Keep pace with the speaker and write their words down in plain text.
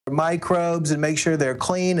microbes and make sure they're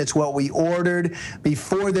clean. It's what we ordered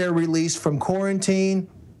before they're released from quarantine.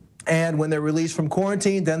 And when they're released from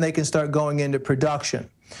quarantine, then they can start going into production.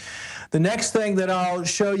 The next thing that I'll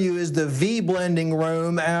show you is the V blending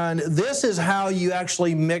room, and this is how you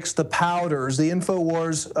actually mix the powders. The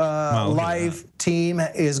INFOWARS live team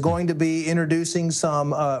is going to be introducing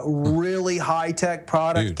some really high-tech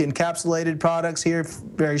encapsulated products here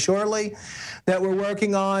very shortly that we're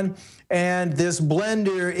working on. And this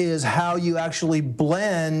blender is how you actually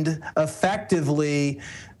blend effectively.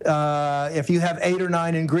 If you have 8 or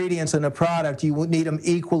 9 ingredients in a product, you would need them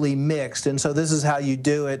equally mixed. And so this is how you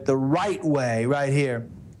do it the right way right here.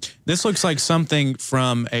 This looks like something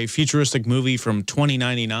from a futuristic movie from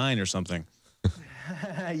 2099 or something.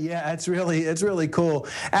 Yeah, it's really cool.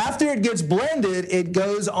 After it gets blended, it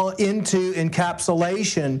goes on into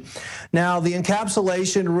encapsulation. Now, the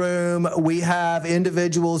encapsulation room, we have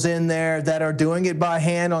individuals in there that are doing it by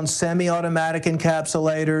hand on semi-automatic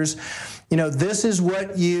encapsulators. You know, this is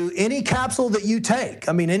what any capsule that you take,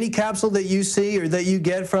 I mean, any capsule that you see or that you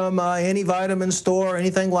get from any vitamin store or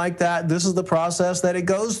anything like that, this is the process that it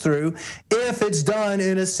goes through if it's done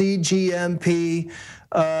in a CGMP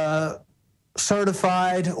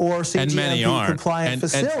certified or CGMP compliant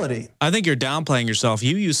facility. And I think you're downplaying yourself.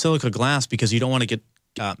 You use silica glass because you don't want to get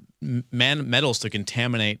metals to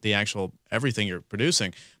contaminate the actual everything you're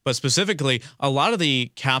producing. But specifically, a lot of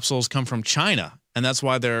the capsules come from China, and that's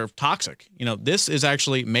why they're toxic. You know, this is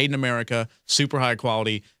actually made in America, super high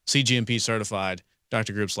quality, CGMP certified,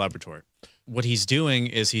 Dr. Group's laboratory. What he's doing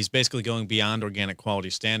is he's basically going beyond organic quality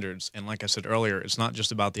standards. And like I said earlier, it's not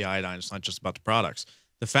just about the iodine. It's not just about the products.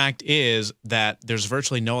 The fact is that there's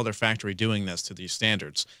virtually no other factory doing this to these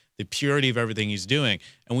standards, the purity of everything he's doing.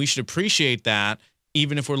 And we should appreciate that,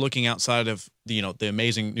 even if we're looking outside of the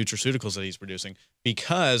amazing nutraceuticals that he's producing,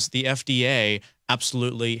 because the FDA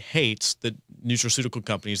absolutely hates the nutraceutical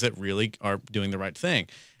companies that really are doing the right thing.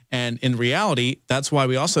 And in reality, that's why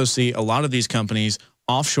we also see a lot of these companies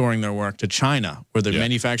offshoring their work to China, where the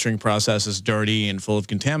manufacturing process is dirty and full of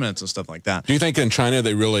contaminants and stuff like that. Do you think in China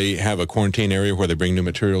they really have a quarantine area where they bring new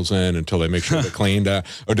materials in until they make sure they're cleaned?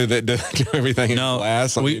 Or do they do everything in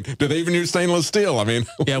glass? I mean, do they even use stainless steel? I mean,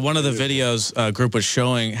 yeah, one of the videos Group was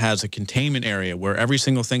showing has a containment area where every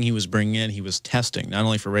single thing he was bringing in, he was testing, not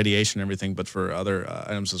only for radiation and everything, but for other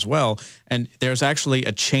items as well. And there's actually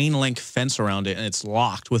a chain link fence around it, and it's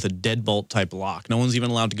locked with a deadbolt type lock. No one's even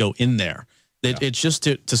allowed to go in there. It's just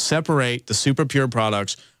to separate the super pure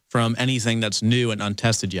products from anything that's new and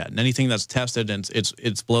untested yet. And anything that's tested and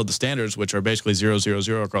it's below the standards, which are basically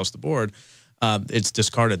 000 across the board, it's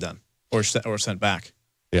discarded then or sent back.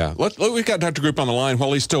 Yeah. We've got Dr. Group on the line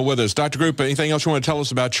while he's still with us. Dr. Group, anything else you want to tell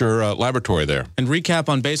us about your laboratory there? And recap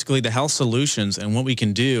on basically the health solutions and what we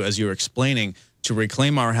can do, as you were explaining, to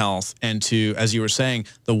reclaim our health and to, as you were saying,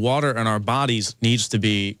 the water in our bodies needs to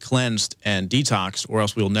be cleansed and detoxed, or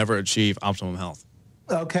else we'll never achieve optimum health.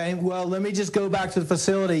 Okay, well, let me just go back to the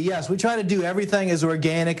facility. Yes, we try to do everything as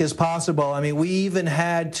organic as possible. I mean, we even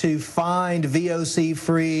had to find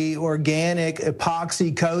VOC-free organic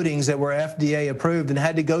epoxy coatings that were FDA approved and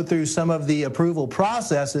had to go through some of the approval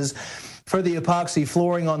processes for the epoxy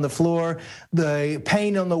flooring on the floor. The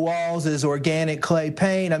paint on the walls is organic clay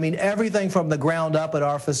paint. I mean, everything from the ground up at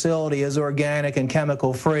our facility is organic and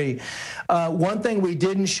chemical free. One thing we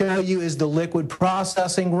didn't show you is the liquid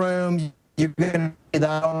processing room. You're going to see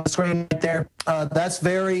that on the screen right there. That's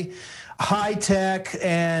very high tech,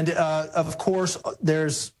 and of course,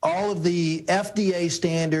 there's all of the FDA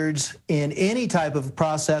standards in any type of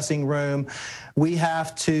processing room. We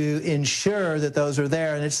have to ensure that those are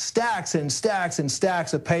there, and it's stacks and stacks and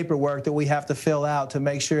stacks of paperwork that we have to fill out to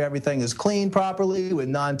make sure everything is cleaned properly with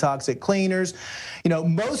non-toxic cleaners. You know,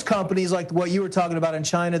 most companies, like what you were talking about in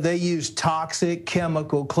China, they use toxic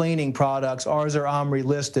chemical cleaning products. Ours are OMRI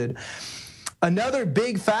listed. Another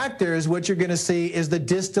big factor is what you're going to see is the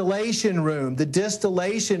distillation room. The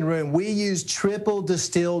distillation room, we use triple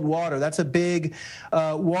distilled water. That's a big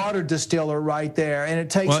water distiller right there, and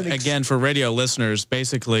it takes. Well, again, for radio listeners,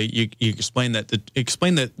 basically, you explain that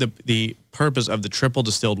the purpose of the triple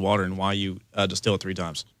distilled water and why you distill it 3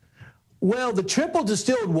 times. Well, the triple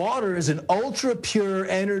distilled water is an ultra pure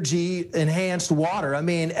energy enhanced water. I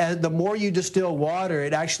mean, the more you distill water,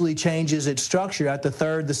 it actually changes its structure at the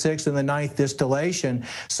 3rd, the 6th, and the 9th distillation.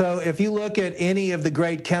 So if you look at any of the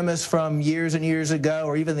great chemists from years and years ago,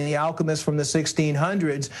 or even the alchemists from the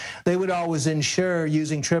 1600s, they would always ensure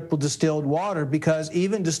using triple distilled water, because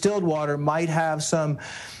even distilled water might have some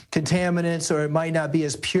contaminants or it might not be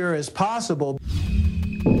as pure as possible.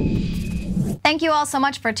 Thank you all so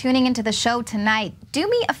much for tuning into the show tonight. Do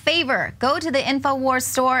me a favor, go to the InfoWars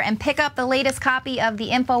store and pick up the latest copy of the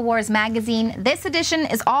InfoWars magazine. This edition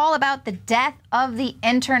is all about the death of the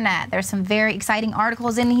internet. There's some very exciting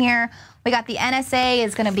articles in here. We got the NSA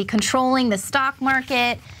is going to be controlling the stock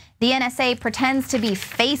market. The NSA pretends to be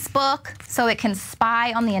Facebook so it can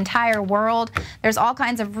spy on the entire world. There's all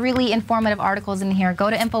kinds of really informative articles in here. Go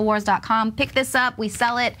to InfoWars.com, pick this up. We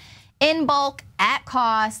sell it in bulk, at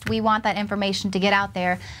cost. We want that information to get out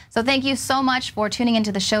there. So thank you so much for tuning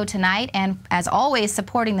into the show tonight and, as always,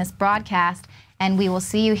 supporting this broadcast. And we will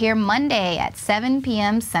see you here Monday at 7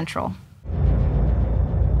 p.m. Central.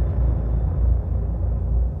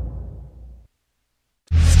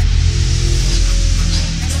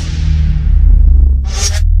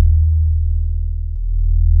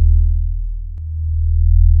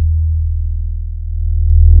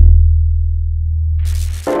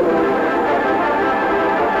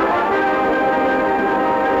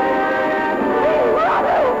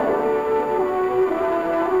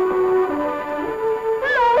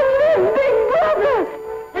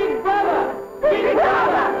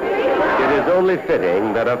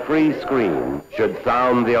 Fitting that a free screen should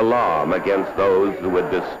sound the alarm against those who would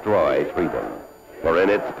destroy freedom. For in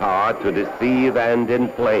its power to deceive and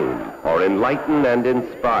inflame, or enlighten and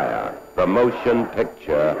inspire, the motion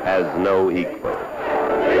picture has no equal.